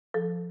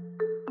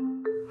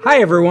Hi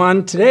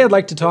everyone, today I'd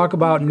like to talk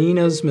about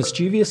Nina's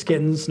Mischievous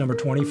Kittens number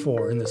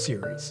 24 in the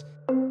series.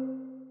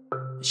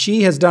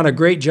 She has done a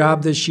great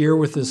job this year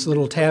with this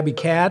little tabby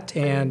cat,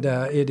 and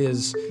it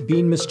is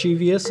being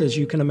mischievous, as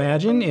you can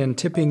imagine, and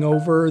tipping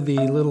over the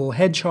little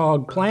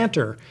hedgehog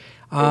planter.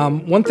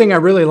 One thing I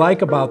really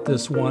like about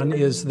this one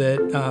is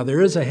that there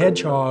is a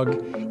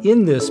hedgehog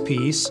in this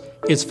piece.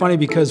 It's funny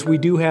because we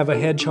do have a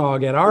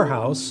hedgehog at our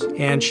house,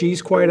 and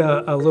she's quite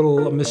a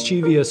little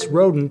mischievous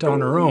rodent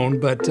on her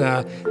own, but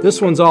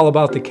this one's all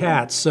about the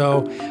cats.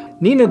 So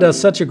Nina does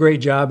such a great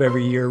job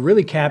every year,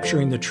 really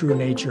capturing the true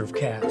nature of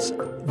cats.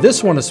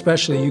 This one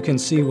especially, you can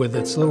see with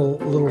its little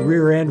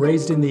rear end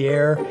raised in the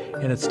air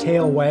and its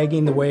tail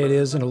wagging the way it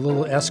is in a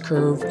little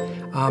S-curve.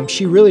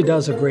 She really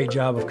does a great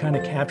job of kind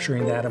of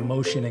capturing that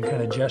emotion and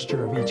kind of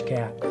gesture of each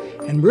cat,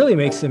 and really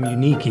makes them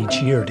unique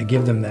each year to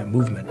give them that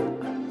movement.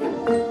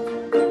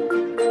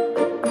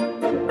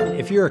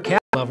 If you're a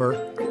cat lover,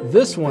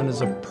 this one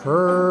is a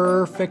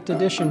perfect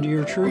addition to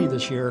your tree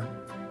this year.